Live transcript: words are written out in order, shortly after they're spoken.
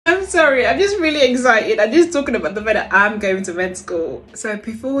sorry, I'm just really excited. I'm just talking about the fact that I'm going to med school. So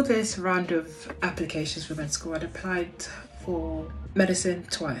before this round of applications for med school, I'd applied for medicine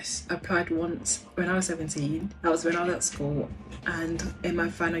twice. I applied once when I was 17. That was when I was at school, and in my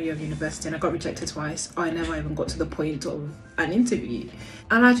final year of university, and I got rejected twice. I never even got to the point of an interview.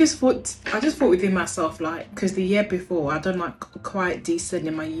 And I just thought within myself, like, because the year before I'd done like quite decent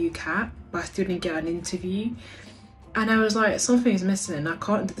in my UCAT, but I still didn't get an interview. And I was like, something's missing. I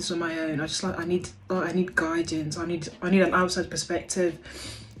can't do this on my own. I need guidance. I need an outside perspective,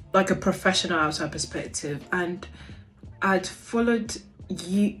 like a professional outside perspective. And I'd followed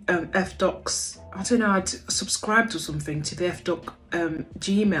FDoc's, I don't know, I'd subscribed or something to the FDoc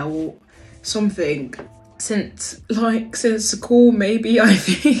Gmail or something since school, maybe, I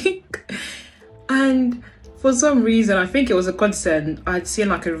think. And for some reason, I think it was a godsend, I'd seen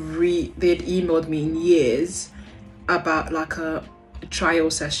like they'd emailed me in years about like a trial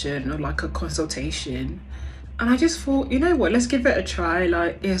session or like a consultation, and I just thought, you know what, let's give it a try.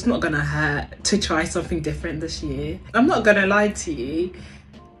 Like, it's not gonna hurt to try something different this year. I'm not gonna lie to you,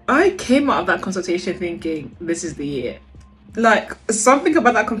 I came out of that consultation thinking this is the year. Like, something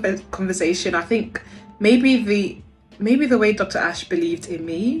about that conversation, I think maybe the way Dr. Ash believed in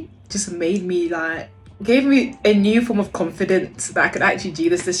me just made me, like, gave me a new form of confidence that I could actually do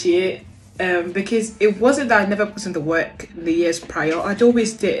this year. Because it wasn't that I never put in the work in the years prior. I'd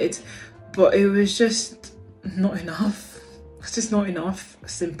always did, but it was just not enough. It's just not enough.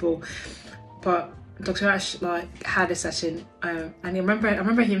 Simple. But Dr. Ash like had a session, and I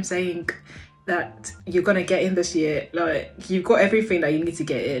remember him saying that you're gonna get in this year. Like, you've got everything that you need to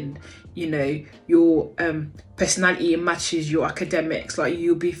get in. You know, your personality matches your academics. Like,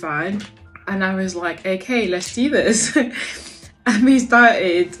 you'll be fine. And I was like, okay, let's do this. And we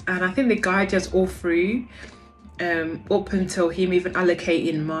started, and I think the guide us all through, up until him even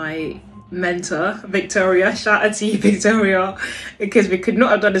allocating my mentor, Victoria. Shout out to you, Victoria, because we could not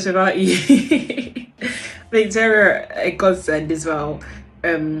have done this without you. Victoria, a godsend as well.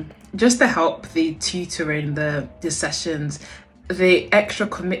 Just to help the tutoring, the sessions, the extra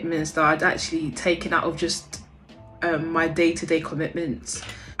commitments that I'd actually taken out of just my day-to-day commitments,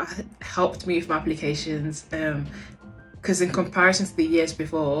 helped me with my applications. Because in comparison to the years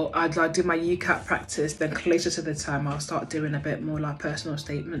before, I'd like do my UCAT practice, then closer to the time I'll start doing a bit more like personal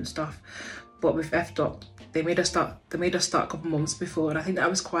statement stuff. But with FDoc, they made us start a couple months before, and I think that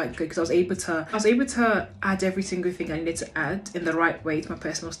was quite good because I was able to add every single thing I needed to add in the right way to my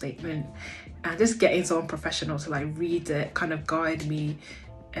personal statement, and just getting someone professional to like read it, kind of guide me,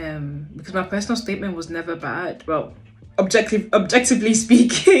 because my personal statement was never bad. Well, objectively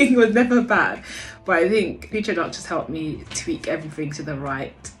speaking, was never bad, but I think FutureDoc just helped me tweak everything to the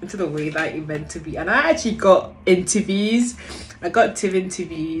way that it meant to be. And I actually got interviews. I got 2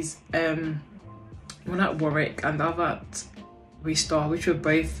 interviews, one at Warwick and the other at Restore, which were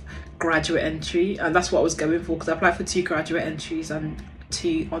both graduate entry, and that's what I was going for because I applied for 2 graduate entries and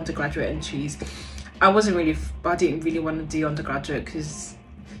 2 undergraduate entries. I didn't really want to do undergraduate because,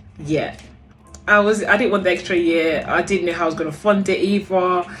 yeah, I didn't want the extra year. I didn't know how I was going to fund it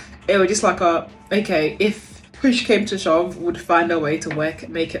either. It was just like okay, if push came to shove, would find a way to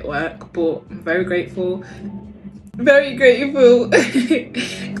make it work. But I'm very grateful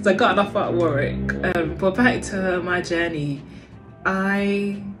because I got an offer at Warwick. But back to my journey,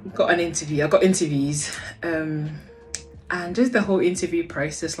 I got interviews, and just the whole interview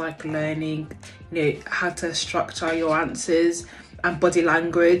process, like learning, you know, how to structure your answers and body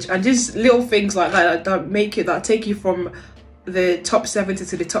language, and just little things like that that take you from the top 70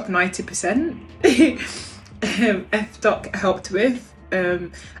 to the top 90%. FDoc helped with,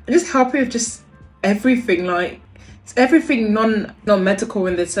 and just helping with just everything, like everything non-medical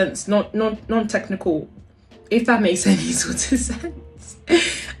in the sense, non-technical, if that makes any sort of sense.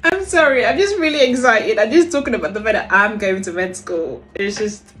 I'm sorry, I'm just really excited. I'm just talking about the fact that I'm going to med school. It's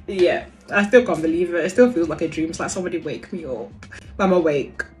just, yeah, I still can't believe it. It still feels like a dream. It's like somebody wake me up. I'm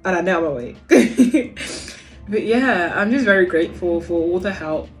awake, and I know I'm awake. But yeah, I'm just very grateful for all the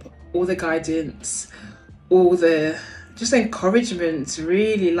help, all the guidance, all the just encouragement,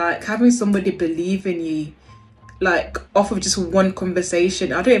 really, like having somebody believe in you, like off of just one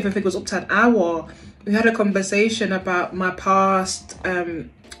conversation. I don't even think it was up to an hour. We had a conversation about my past in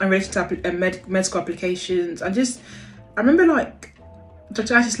relation to medical applications, and just I remember like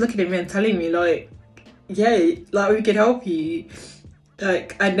Dr. Ash just looking at me and telling me like, yeah, like we can help you,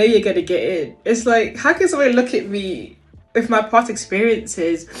 like I know you're gonna get in. It's like, how can somebody look at me with my past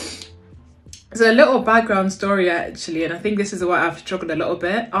experiences? So a little background story actually, and I think this is why I've struggled a little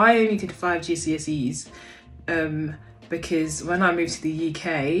bit. I only did 5 GCSEs. because when I moved to the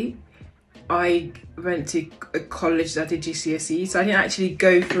UK, I went to a college that did GCSE, so I didn't actually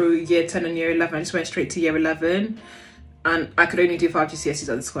go through year 10 and year 11. I just went straight to year 11, and I could only do 5 GCSEs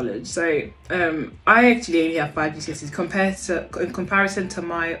at this college. So I actually only have 5 GCSEs in comparison to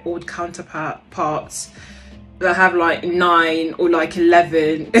my old counterparts that have like 9 or like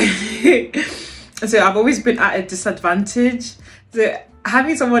 11. So I've always been at a disadvantage. So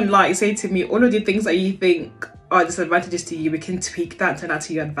having someone like say to me, all of the things that you think are disadvantages to you, we can tweak that and turn that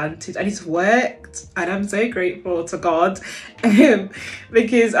to your advantage, and it's worked, and I'm so grateful to God,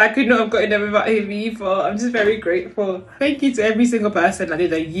 because I could not have gotten there without him either. I'm just very grateful. Thank you to every single person that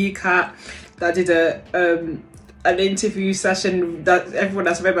did a UCAT, that did an interview session, that everyone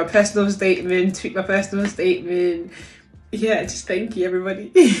that's read my personal statement, tweaked my personal statement. Yeah, just thank you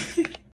everybody.